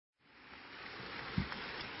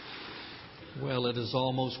Well, it is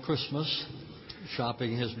almost Christmas.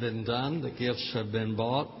 Shopping has been done. The gifts have been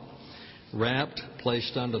bought, wrapped,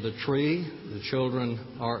 placed under the tree. The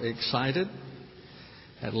children are excited.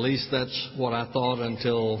 At least that's what I thought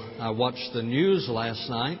until I watched the news last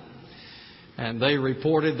night. And they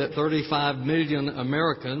reported that 35 million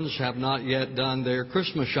Americans have not yet done their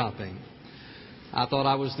Christmas shopping. I thought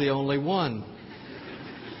I was the only one.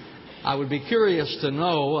 I would be curious to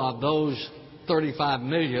know of those 35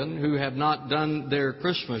 million who have not done their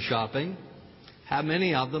Christmas shopping, how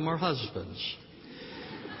many of them are husbands?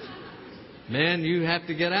 Men, you have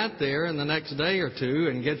to get out there in the next day or two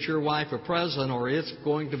and get your wife a present, or it's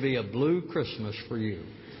going to be a blue Christmas for you.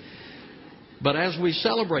 But as we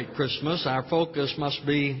celebrate Christmas, our focus must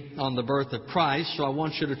be on the birth of Christ. So I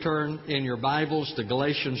want you to turn in your Bibles to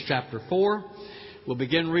Galatians chapter 4. We'll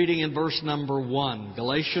begin reading in verse number 1.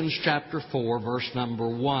 Galatians chapter 4, verse number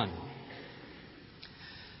 1.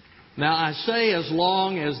 Now I say, as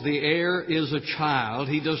long as the heir is a child,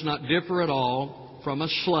 he does not differ at all from a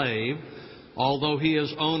slave, although he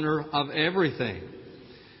is owner of everything.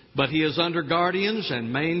 But he is under guardians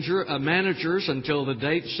and managers until the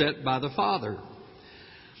date set by the Father.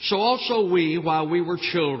 So also we, while we were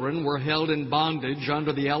children, were held in bondage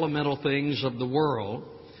under the elemental things of the world.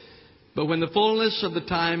 But when the fullness of the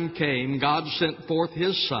time came, God sent forth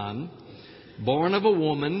His Son, born of a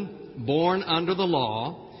woman, born under the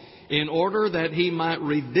law, in order that He might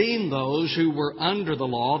redeem those who were under the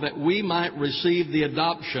law, that we might receive the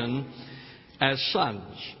adoption as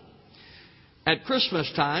sons. At Christmas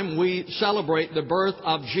time, we celebrate the birth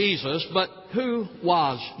of Jesus, but who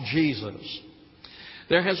was Jesus?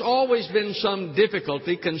 There has always been some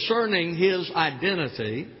difficulty concerning His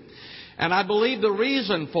identity, and I believe the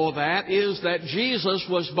reason for that is that Jesus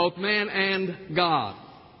was both man and God.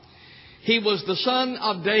 He was the son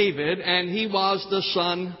of David, and He was the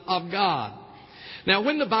Son of God. Now,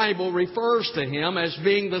 when the Bible refers to Him as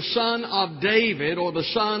being the Son of David or the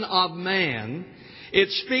Son of Man, it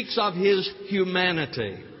speaks of His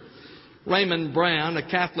humanity. Raymond Brown, a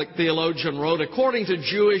Catholic theologian, wrote, according to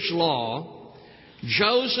Jewish law,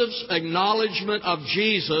 Joseph's acknowledgement of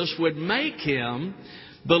Jesus would make him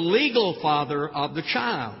the legal father of the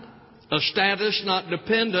child, a status not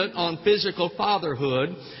dependent on physical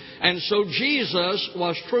fatherhood. And so Jesus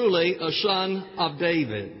was truly a son of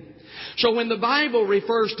David. So when the Bible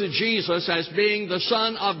refers to Jesus as being the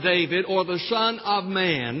Son of David or the Son of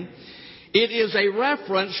Man, it is a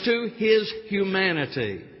reference to His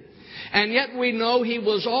humanity. And yet we know He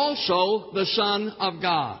was also the Son of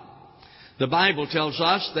God. The Bible tells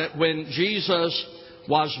us that when Jesus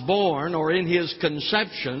was born, or in His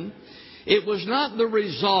conception, it was not the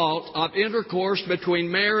result of intercourse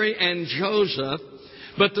between Mary and Joseph,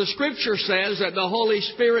 but the Scripture says that the Holy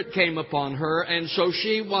Spirit came upon her, and so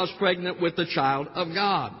she was pregnant with the child of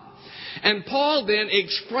God. And Paul then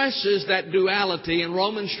expresses that duality in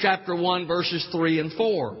Romans chapter 1, verses 3 and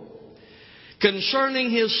 4.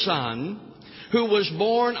 Concerning His Son, who was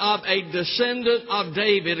born of a descendant of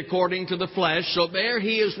David according to the flesh, so there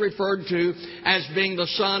He is referred to as being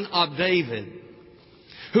the Son of David,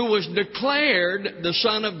 who was declared the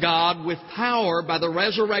Son of God with power by the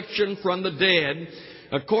resurrection from the dead,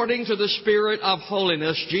 according to the Spirit of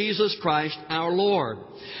holiness, Jesus Christ our Lord.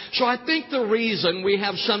 So I think the reason we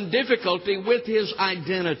have some difficulty with His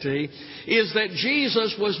identity is that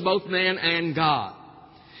Jesus was both man and God.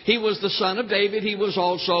 He was the Son of David. He was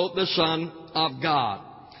also the Son of God.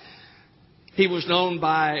 He was known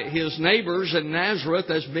by His neighbors in Nazareth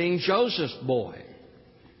as being Joseph's boy.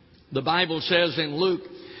 The Bible says in Luke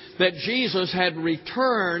that Jesus had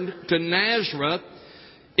returned to Nazareth.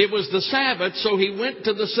 It was the Sabbath, so He went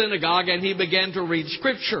to the synagogue and He began to read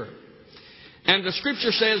Scripture. And the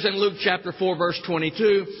Scripture says in Luke chapter 4, verse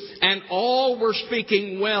 22, and all were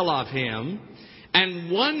speaking well of Him and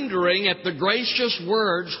wondering at the gracious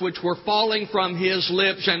words which were falling from His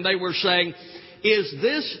lips. And they were saying, is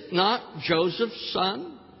this not Joseph's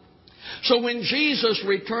son? So when Jesus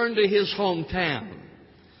returned to His hometown,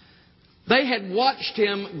 they had watched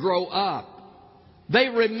Him grow up. They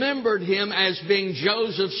remembered Him as being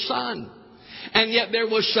Joseph's son. And yet there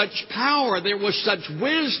was such power, there was such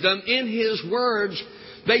wisdom in His words.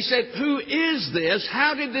 They said, who is this?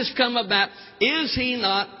 How did this come about? Is He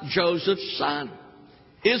not Joseph's son?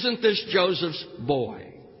 Isn't this Joseph's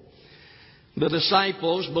boy? The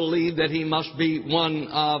disciples believed that He must be one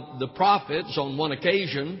of the prophets. On one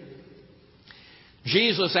occasion,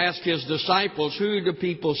 Jesus asked His disciples, who do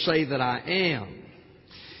people say that I am?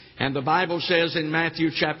 And the Bible says in Matthew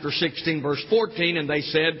chapter 16, verse 14, and they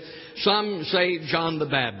said, some say John the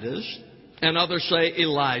Baptist, and others say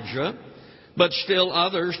Elijah, but still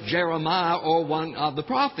others, Jeremiah or one of the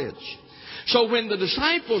prophets. So when the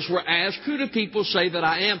disciples were asked, who do people say that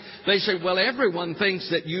I am? They said, well, everyone thinks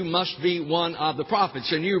that you must be one of the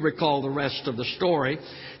prophets. And you recall the rest of the story.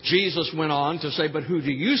 Jesus went on to say, but who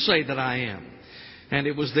do you say that I am? And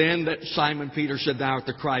it was then that Simon Peter said, thou art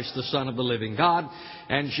the Christ, the Son of the living God.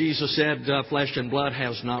 And Jesus said, flesh and blood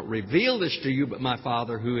has not revealed this to you, but my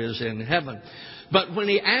Father who is in heaven. But when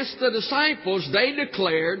he asked the disciples, they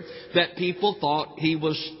declared that people thought he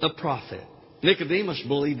was a prophet. Nicodemus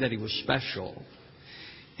believed that he was special.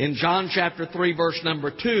 In John chapter 3, verse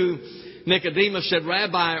number 2, Nicodemus said,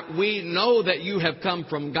 Rabbi, we know that you have come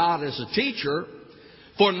from God as a teacher,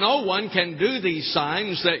 for no one can do these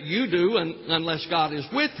signs that you do unless God is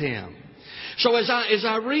with him. So as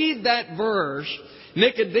I read that verse,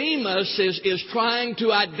 Nicodemus is trying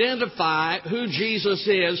to identify who Jesus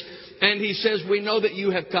is, and he says, we know that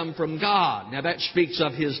you have come from God. Now that speaks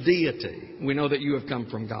of his deity. We know that you have come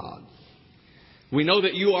from God. We know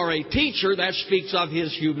that you are a teacher. That speaks of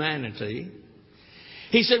his humanity.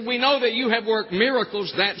 He said, we know that you have worked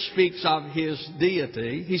miracles. That speaks of his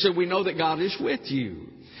deity. He said, we know that God is with you.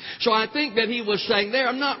 So I think that he was saying there,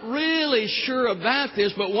 I'm not really sure about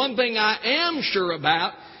this, but one thing I am sure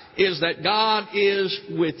about is that God is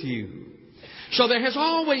with you. So there has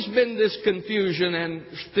always been this confusion, and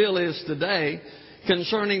still is today,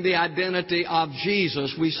 concerning the identity of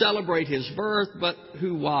Jesus. We celebrate his birth, but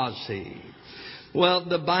who was he? Well,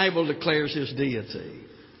 the Bible declares his deity.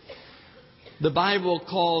 The Bible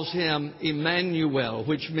calls him Emmanuel,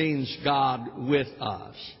 which means God with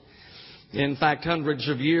us. In fact, hundreds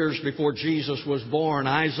of years before Jesus was born,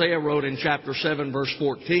 Isaiah wrote in chapter 7, verse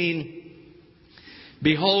 14,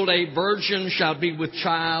 behold, a virgin shall be with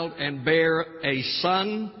child and bear a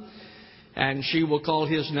son, and she will call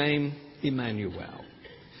his name Emmanuel.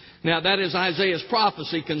 Now, that is Isaiah's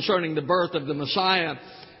prophecy concerning the birth of the Messiah,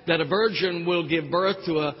 that a virgin will give birth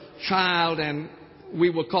to a child, and we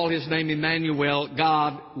will call his name Emmanuel,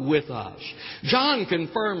 God with us. John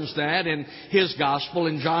confirms that in his gospel.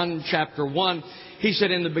 In John chapter 1, he said,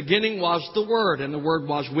 in the beginning was the Word, and the Word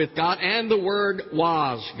was with God, and the Word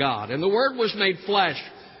was God. And the Word was made flesh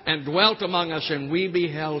and dwelt among us, and we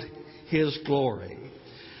beheld his glory.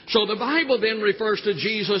 So the Bible then refers to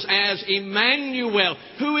Jesus as Emmanuel.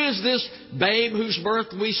 Who is this babe whose birth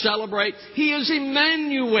we celebrate? He is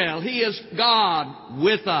Emmanuel. He is God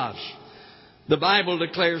with us. The Bible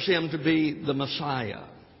declares him to be the Messiah.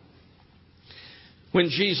 When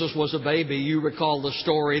Jesus was a baby, you recall the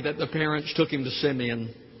story that the parents took him to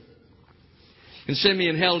Simeon. And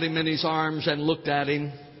Simeon held him in his arms and looked at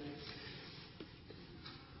him.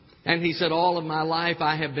 And he said, all of my life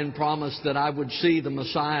I have been promised that I would see the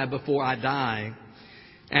Messiah before I die.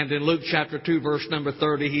 And in Luke chapter 2, verse number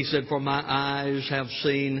 30, he said, for my eyes have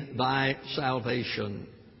seen thy salvation.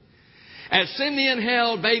 As Simeon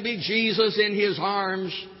held baby Jesus in his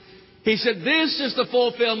arms, he said, this is the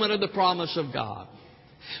fulfillment of the promise of God.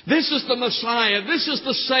 This is the Messiah. This is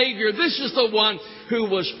the Savior. This is the one who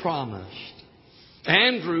was promised.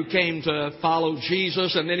 Andrew came to follow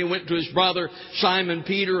Jesus, and then he went to his brother Simon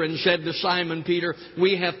Peter and said to Simon Peter,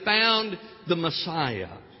 we have found the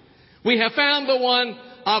Messiah. We have found the one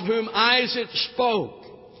of whom Isaac spoke.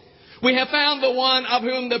 We have found the one of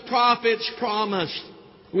whom the prophets promised.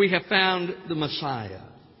 We have found the Messiah.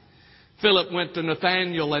 Philip went to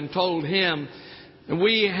Nathanael and told him,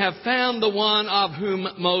 we have found the one of whom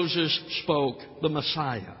Moses spoke, the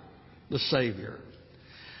Messiah, the Savior.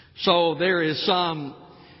 So there is some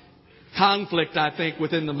conflict, I think,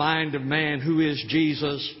 within the mind of man. Who is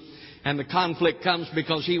Jesus? And the conflict comes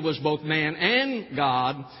because he was both man and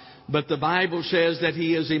God. But the Bible says that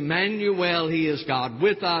he is Emmanuel. He is God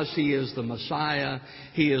with us. He is the Messiah.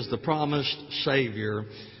 He is the promised Savior.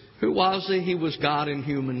 Who was he? He was God in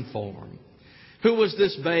human form. Who was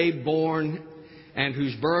this babe born and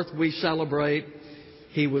whose birth we celebrate?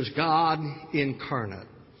 He was God incarnate.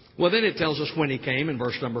 Well, then it tells us when he came in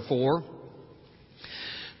verse number 4.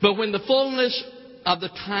 But when the fullness of the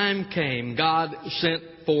time came, God sent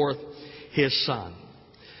forth his Son.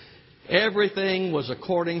 Everything was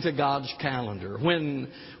according to God's calendar.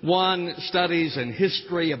 When one studies in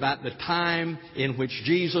history about the time in which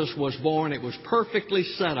Jesus was born, it was perfectly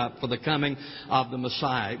set up for the coming of the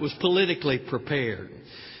Messiah. It was politically prepared.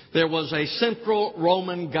 There was a central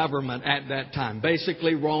Roman government at that time.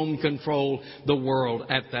 Basically, Rome controlled the world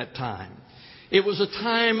at that time. It was a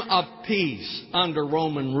time of peace under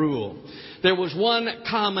Roman rule. There was one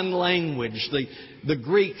common language, the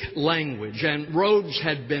Greek language, and roads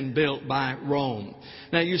had been built by Rome.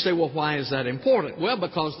 Now you say, well, why is that important? Well,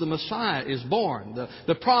 because the Messiah is born.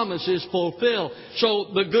 The promise is fulfilled.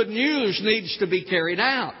 So the good news needs to be carried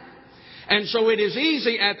out. And so it is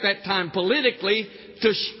easy at that time politically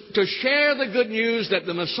to share the good news that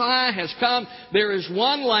the Messiah has come. There is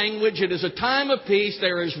one language. It is a time of peace.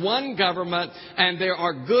 There is one government. And there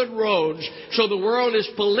are good roads. So the world is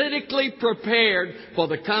politically prepared for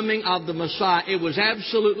the coming of the Messiah. It was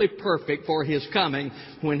absolutely perfect for His coming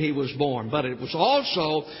when He was born. But it was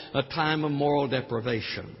also a time of moral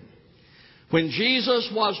deprivation. When Jesus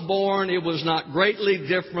was born, it was not greatly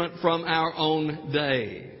different from our own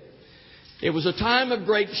day. It was a time of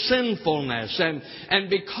great sinfulness. And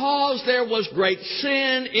because there was great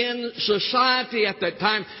sin in society at that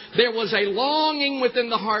time, there was a longing within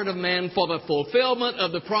the heart of man for the fulfillment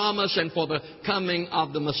of the promise and for the coming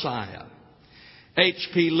of the Messiah.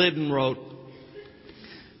 H.P. Liddon wrote,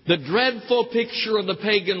 "The dreadful picture of the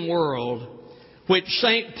pagan world, which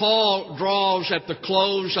St. Paul draws at the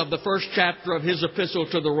close of the first chapter of his epistle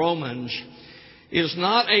to the Romans, is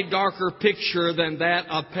not a darker picture than that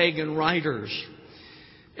of pagan writers.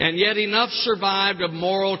 And yet enough survived of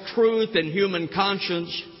moral truth and human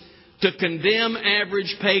conscience to condemn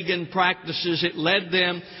average pagan practices. It led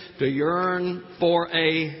them to yearn for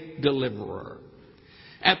a deliverer."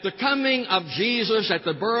 At the coming of Jesus, at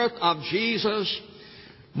the birth of Jesus,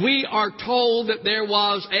 we are told that there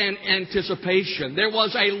was an anticipation. There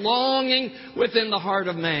was a longing within the heart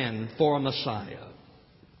of man for a Messiah.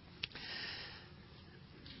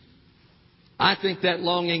 I think that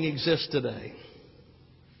longing exists today.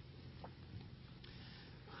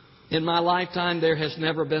 In my lifetime, there has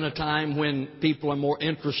never been a time when people are more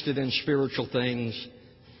interested in spiritual things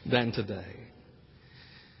than today.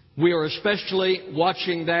 We are especially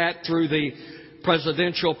watching that through the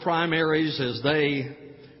presidential primaries as they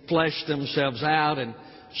flesh themselves out, and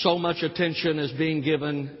so much attention is being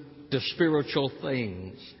given to spiritual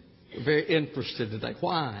things. We're very interested today.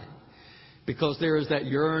 Why? Because there is that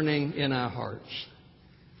yearning in our hearts.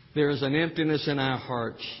 There is an emptiness in our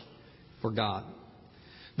hearts for God.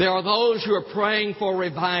 There are those who are praying for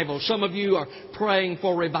revival. Some of you are praying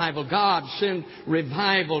for revival. God, send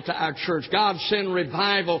revival to our church. God, send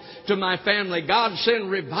revival to my family. God, send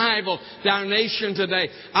revival to our nation today.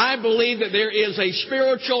 I believe that there is a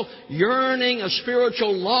spiritual yearning, a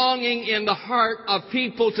spiritual longing in the heart of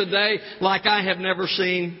people today like I have never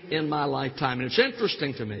seen in my lifetime. And it's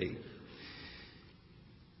interesting to me,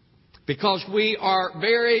 because we are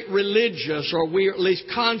very religious, or we are at least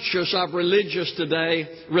conscious of religion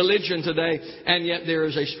today, and yet there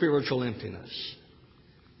is a spiritual emptiness.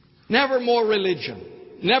 Never more religion,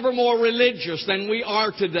 never more religious than we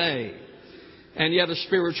are today, and yet a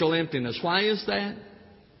spiritual emptiness. Why is that?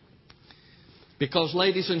 Because,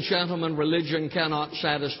 ladies and gentlemen, religion cannot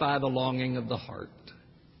satisfy the longing of the heart.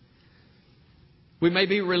 We may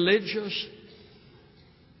be religious,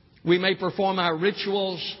 we may perform our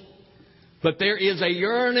rituals, but there is a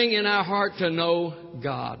yearning in our heart to know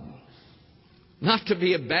God. Not to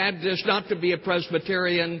be a Baptist, not to be a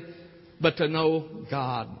Presbyterian, but to know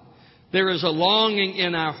God. There is a longing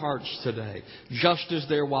in our hearts today, just as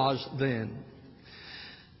there was then.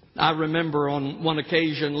 I remember on one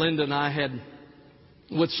occasion, Linda and I had,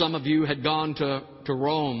 with some of you, had gone to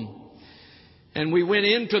Rome. And we went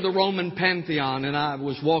into the Roman Pantheon, and I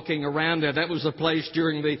was walking around there. That was the place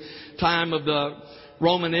during the time of the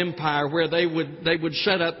Roman Empire where they would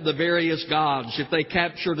set up the various gods. If they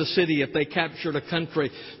captured a city, if they captured a country,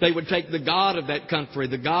 they would take the god of that country,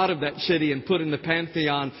 the god of that city, and put in the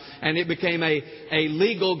Pantheon, and it became a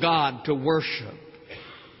legal god to worship.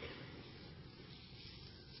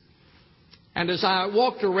 And as I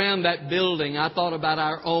walked around that building, I thought about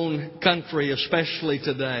our own country, especially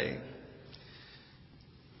today.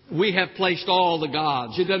 We have placed all the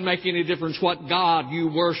gods. It doesn't make any difference what God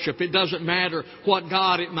you worship. It doesn't matter what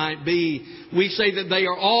God it might be. We say that they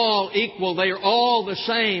are all equal. They are all the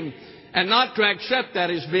same. And not to accept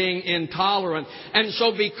that as being intolerant. And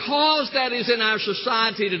so because that is in our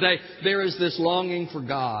society today, there is this longing for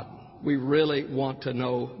God. We really want to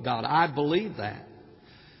know God. I believe that.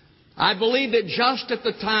 I believe that just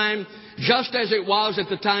as it was at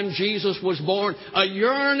the time Jesus was born, a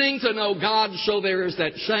yearning to know God, so there is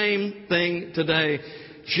that same thing today.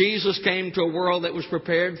 Jesus came to a world that was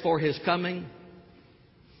prepared for His coming,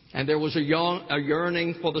 and there was a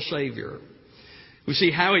yearning for the Savior. We see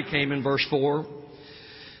how He came in verse 4.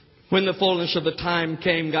 When the fullness of the time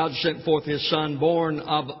came, God sent forth His Son, born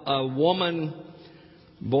of a woman,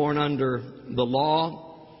 born under the law.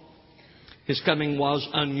 His coming was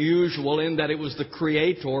unusual in that it was the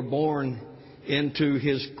Creator born into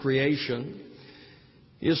His creation.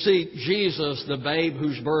 You see, Jesus, the babe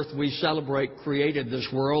whose birth we celebrate, created this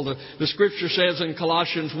world. The Scripture says in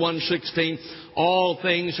Colossians 1:16, all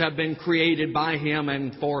things have been created by Him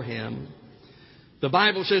and for Him. The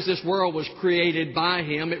Bible says this world was created by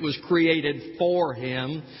Him. It was created for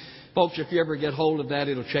Him. Folks, if you ever get hold of that,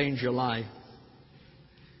 it'll change your life.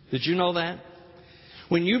 Did you know that?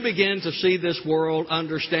 When you begin to see this world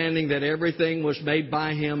understanding that everything was made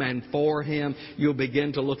by Him and for Him, you'll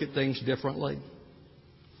begin to look at things differently.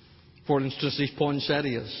 For instance, these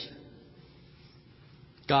poinsettias.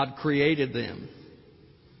 God created them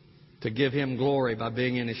to give Him glory by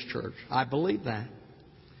being in His church. I believe that.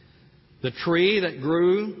 The tree that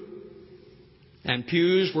grew and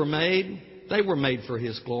pews were made, they were made for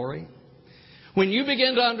His glory. When you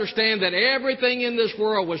begin to understand that everything in this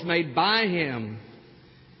world was made by Him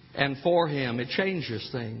and for Him, it changes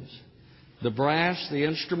things. The brass, the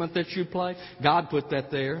instrument that you play, God put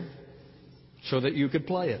that there so that you could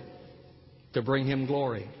play it, to bring Him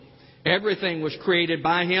glory. Everything was created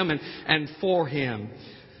by Him and for Him.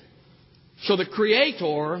 So the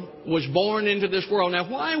Creator was born into this world. Now,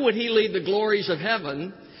 why would He leave the glories of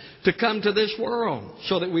heaven to come to this world?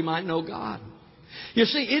 So that we might know God. You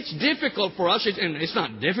see, it's difficult for us, and it's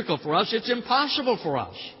not difficult for us, it's impossible for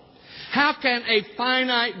us. How can a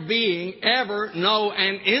finite being ever know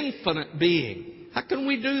an infinite being? How can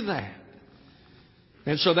we do that?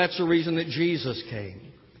 And so that's the reason that Jesus came,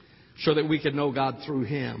 so that we could know God through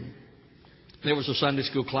Him. There was a Sunday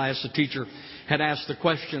school class. The teacher had asked the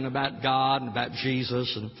question about God and about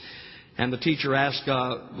Jesus. And the teacher asked,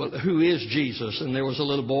 well, who is Jesus? And there was a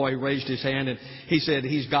little boy who raised his hand and he said,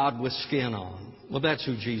 He's God with skin on. Well, that's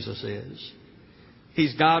who Jesus is.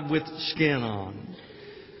 He's God with skin on.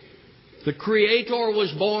 The Creator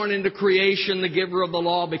was born into creation. The giver of the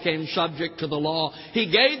law became subject to the law. He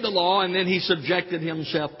gave the law and then He subjected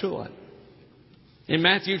Himself to it. In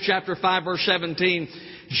Matthew chapter 5, verse 17,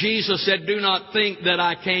 Jesus said, do not think that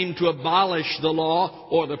I came to abolish the law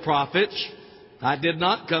or the prophets. I did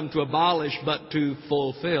not come to abolish, but to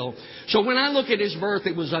fulfill. So when I look at His birth,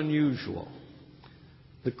 it was unusual.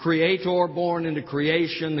 The Creator born into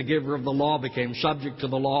creation, the giver of the law, became subject to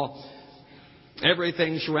the law.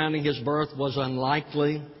 Everything surrounding His birth was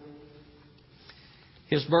unlikely.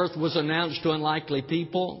 His birth was announced to unlikely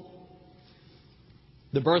people.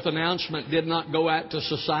 The birth announcement did not go out to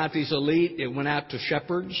society's elite. It went out to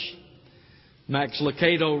shepherds. Max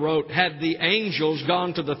Lucado wrote, had the angels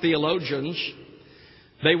gone to the theologians,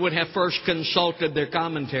 they would have first consulted their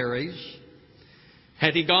commentaries.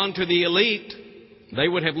 Had He gone to the elite, they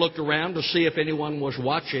would have looked around to see if anyone was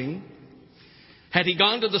watching. Had He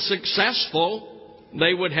gone to the successful,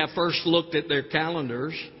 they would have first looked at their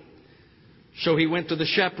calendars. So He went to the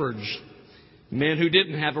shepherds, men who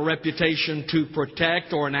didn't have a reputation to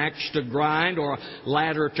protect or an axe to grind or a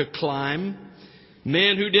ladder to climb.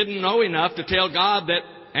 Men who didn't know enough to tell God that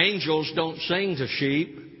angels don't sing to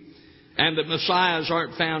sheep and that messiahs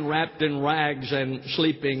aren't found wrapped in rags and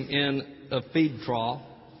sleeping in a feed trough.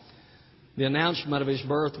 The announcement of His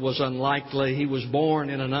birth was unlikely. He was born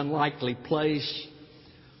in an unlikely place.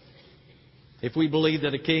 If we believe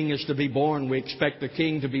that a king is to be born, we expect the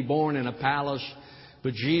king to be born in a palace.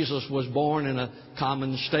 But Jesus was born in a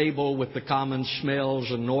common stable with the common smells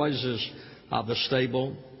and noises of the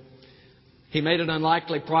stable. He made an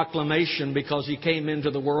unlikely proclamation because He came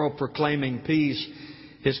into the world proclaiming peace.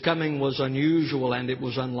 His coming was unusual and it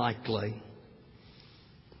was unlikely.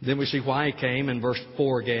 Then we see why He came in verse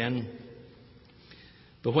 4 again.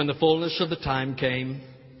 But when the fullness of the time came,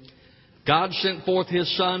 God sent forth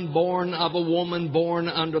His Son, born of a woman, born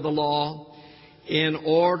under the law, in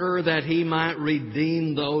order that He might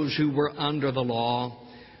redeem those who were under the law,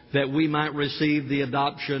 that we might receive the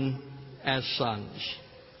adoption as sons.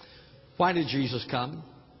 Why did Jesus come?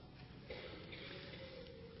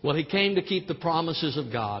 Well, He came to keep the promises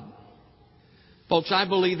of God. Folks, I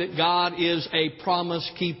believe that God is a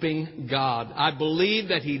promise-keeping God. I believe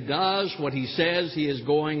that He does what He says He is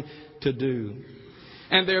going to do.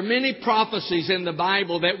 And there are many prophecies in the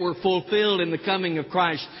Bible that were fulfilled in the coming of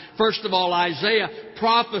Christ. First of all, Isaiah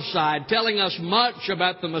prophesied, telling us much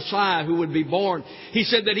about the Messiah who would be born. He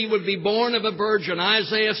said that He would be born of a virgin.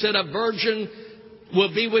 Isaiah said a virgin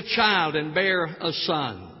will be with child and bear a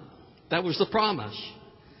son. That was the promise.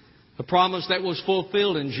 The promise that was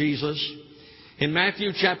fulfilled in Jesus. In Matthew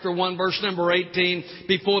chapter 1, verse number 18,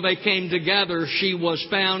 before they came together, she was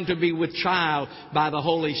found to be with child by the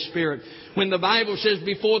Holy Spirit. When the Bible says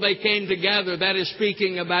before they came together, that is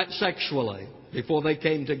speaking about sexually. before they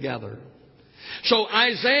came together. So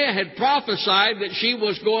Isaiah had prophesied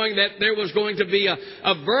that there was going to be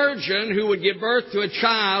a virgin who would give birth to a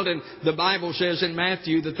child, and the Bible says in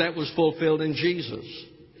Matthew that was fulfilled in Jesus.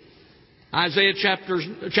 Isaiah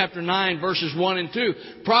chapter 9, verses 1 and 2,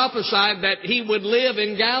 prophesied that he would live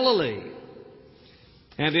in Galilee.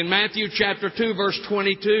 And in Matthew chapter 2, verse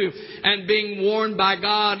 22, and being warned by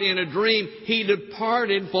God in a dream, he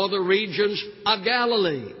departed for the regions of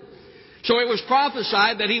Galilee. So it was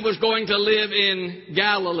prophesied that he was going to live in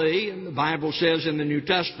Galilee, and the Bible says in the New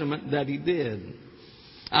Testament that he did.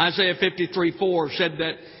 Isaiah 53:4 said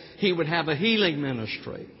that he would have a healing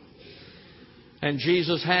ministry. And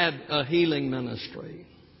Jesus had a healing ministry.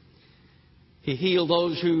 He healed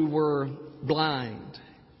those who were blind.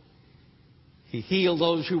 He healed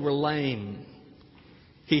those who were lame.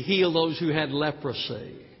 He healed those who had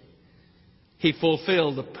leprosy. He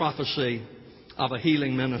fulfilled the prophecy of a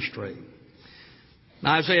healing ministry.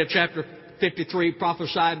 Isaiah chapter 53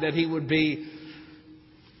 prophesied that he would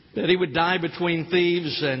die between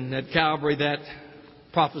thieves, and at Calvary that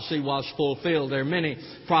prophecy was fulfilled. There are many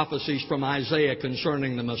prophecies from Isaiah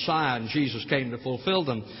concerning the Messiah, and Jesus came to fulfill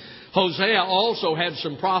them. Hosea also had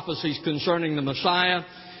some prophecies concerning the Messiah.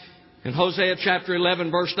 In Hosea chapter 11,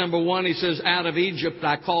 verse number 1, he says, "Out of Egypt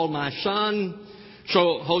I called my son."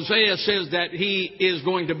 So Hosea says that he is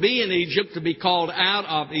going to be in Egypt, to be called out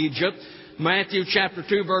of Egypt. Matthew chapter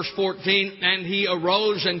 2, verse 14, "And he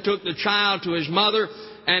arose and took the child to his mother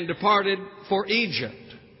and departed for Egypt."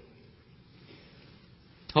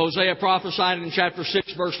 Hosea prophesied in chapter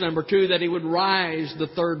 6, verse number 2, that he would rise the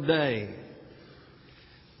third day.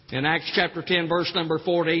 In Acts chapter 10, verse number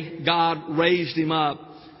 40, God raised him up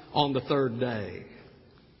on the third day.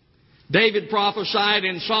 David prophesied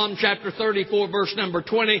in Psalm chapter 34, verse number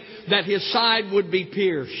 20, that his side would be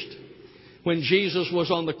pierced. When Jesus was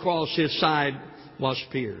on the cross, his side was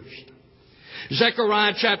pierced.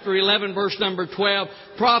 Zechariah chapter 11, verse number 12,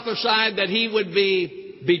 prophesied that he would be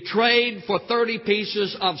betrayed for 30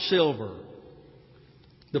 pieces of silver,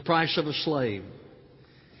 the price of a slave.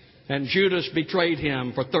 And Judas betrayed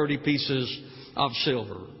him for 30 pieces of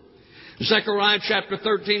silver. Zechariah chapter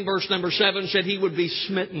 13, verse number 7 said he would be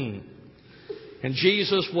smitten. And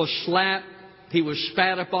Jesus was slapped, he was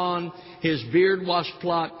spat upon, his beard was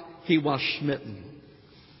plucked, he was smitten.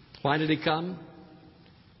 Why did he come?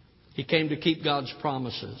 He came to keep God's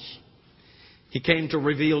promises. He came to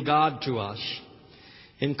reveal God to us.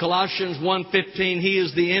 In Colossians 1:15, he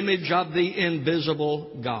is the image of the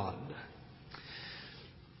invisible God.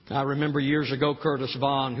 I remember years ago, Curtis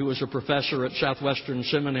Vaughn, who was a professor at Southwestern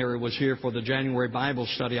Seminary, was here for the January Bible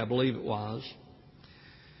study, I believe it was.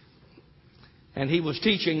 And he was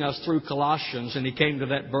teaching us through Colossians, and he came to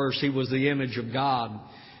that verse, he was the image of God.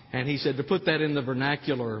 And he said, to put that in the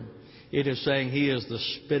vernacular, it is saying he is the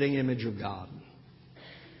spitting image of God.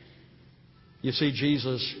 You see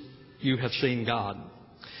Jesus, you have seen God.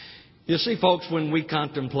 You see, folks, when we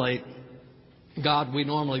contemplate God, we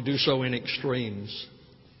normally do so in extremes.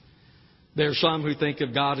 There are some who think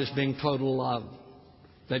of God as being total love,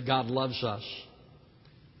 that God loves us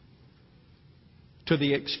to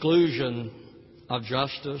the exclusion of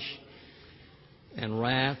justice and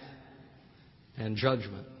wrath and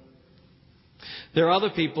judgment. There are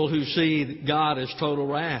other people who see God as total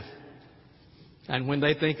wrath. And when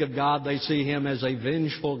they think of God, they see Him as a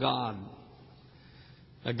vengeful God.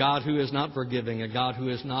 A God who is not forgiving, a God who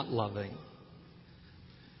is not loving.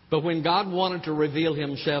 But when God wanted to reveal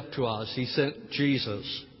Himself to us, He sent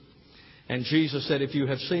Jesus. And Jesus said, if you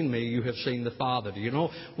have seen me, you have seen the Father. Do you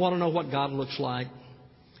want to know what God looks like?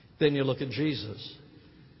 Then you look at Jesus.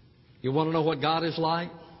 You want to know what God is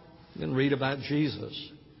like? Then read about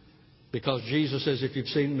Jesus. Because Jesus says, if you've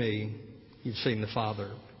seen me, you've seen the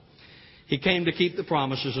Father. He came to keep the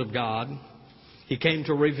promises of God. He came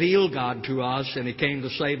to reveal God to us, and He came to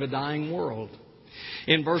save a dying world.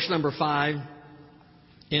 In verse number 5,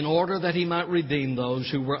 in order that He might redeem those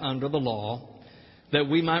who were under the law, that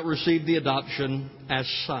we might receive the adoption as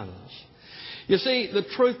sons. You see, the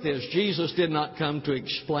truth is, Jesus did not come to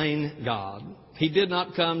explain God. He did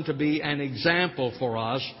not come to be an example for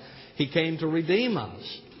us. He came to redeem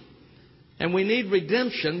us. And we need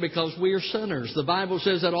redemption because we are sinners. The Bible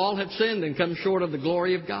says that all have sinned and come short of the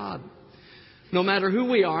glory of God. No matter who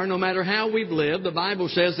we are, no matter how we've lived, the Bible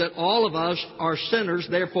says that all of us are sinners,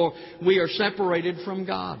 therefore we are separated from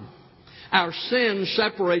God. Our sin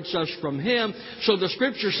separates us from Him. So the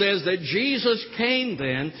Scripture says that Jesus came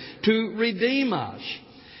then to redeem us.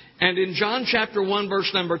 And in John chapter 1, verse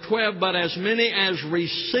number 12, but as many as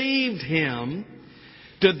received Him,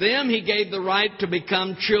 To them He gave the right to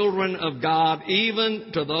become children of God,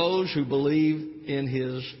 even to those who believe in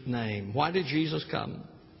His name. Why did Jesus come?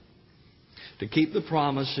 To keep the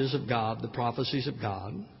promises of God, the prophecies of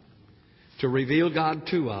God, to reveal God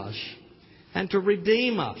to us, and to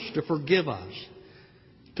redeem us, to forgive us,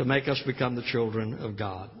 to make us become the children of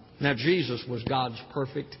God. Now, Jesus was God's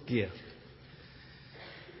perfect gift.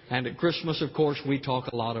 And at Christmas, of course, we talk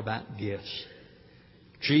a lot about gifts.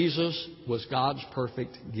 Jesus was God's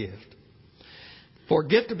perfect gift. For a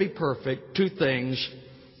gift to be perfect, two things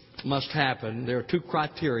must happen. There are two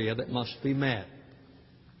criteria that must be met.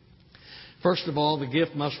 First of all, the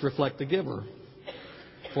gift must reflect the giver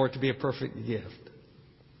for it to be a perfect gift.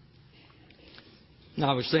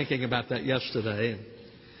 Now, I was thinking about that yesterday.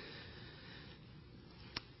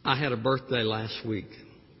 I had a birthday last week.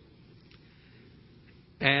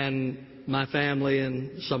 And my family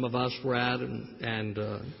and some of us were out and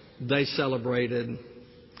they celebrated.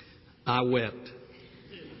 I wept.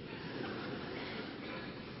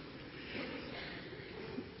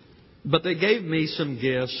 But they gave me some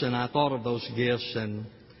gifts, and I thought of those gifts and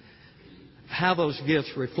how those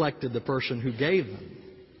gifts reflected the person who gave them.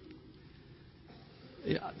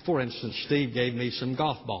 For instance, Steve gave me some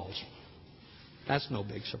golf balls. That's no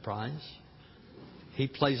big surprise. He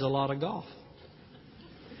plays a lot of golf.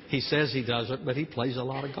 He says he doesn't, but he plays a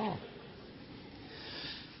lot of golf.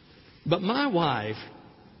 But my wife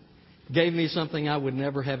gave me something I would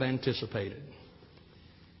never have anticipated.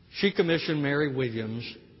 She commissioned Mary Williams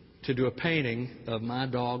to do a painting of my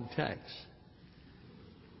dog Tex.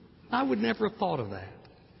 I would never have thought of that.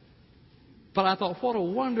 But I thought, what a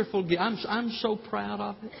wonderful gift. I'm so proud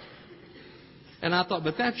of it. And I thought,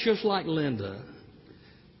 but that's just like Linda.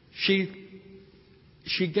 She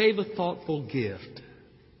gave a thoughtful gift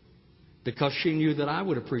because she knew that I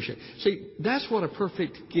would appreciate it. See, that's what a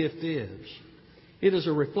perfect gift is. It is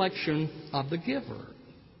a reflection of the giver.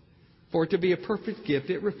 For it to be a perfect gift,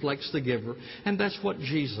 it reflects the giver. And that's what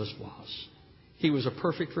Jesus was. He was a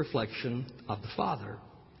perfect reflection of the Father.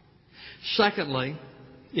 Secondly,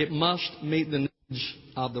 it must meet the needs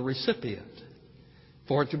of the recipient.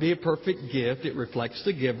 For it to be a perfect gift, it reflects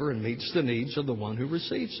the giver and meets the needs of the one who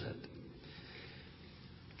receives it.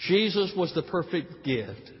 Jesus was the perfect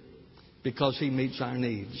gift because He meets our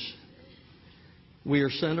needs. We are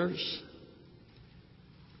sinners.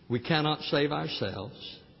 We cannot save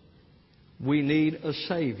ourselves. We need a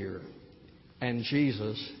Savior, and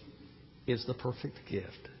Jesus is the perfect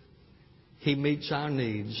gift. He meets our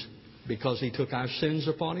needs because He took our sins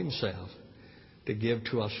upon Himself to give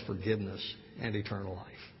to us forgiveness and eternal life.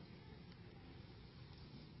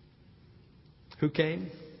 Who came?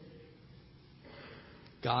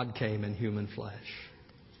 God came in human flesh.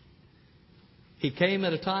 He came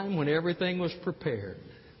at a time when everything was prepared.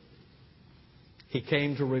 He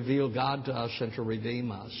came to reveal God to us and to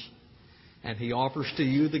redeem us. And He offers to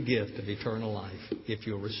you the gift of eternal life if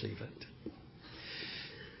you'll receive it.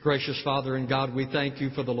 Gracious Father and God, we thank You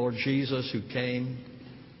for the Lord Jesus who came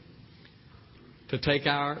to take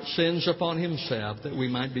our sins upon Himself that we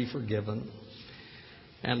might be forgiven.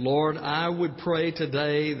 And Lord, I would pray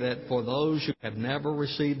today that for those who have never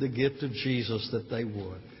received the gift of Jesus, that they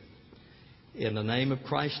would. In the name of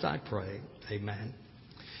Christ I pray. Amen.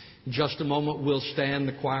 In just a moment we'll stand,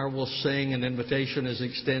 the choir will sing, an invitation is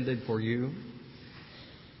extended for you.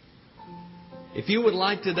 If you would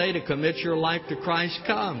like today to commit your life to Christ,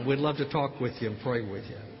 come. We'd love to talk with you and pray with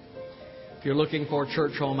you. If you're looking for a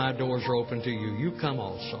church home, our doors are open to you. You come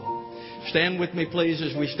also. Stand with me, please,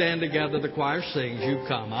 as we stand together. The choir sings. You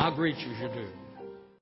come. I'll greet you as you do.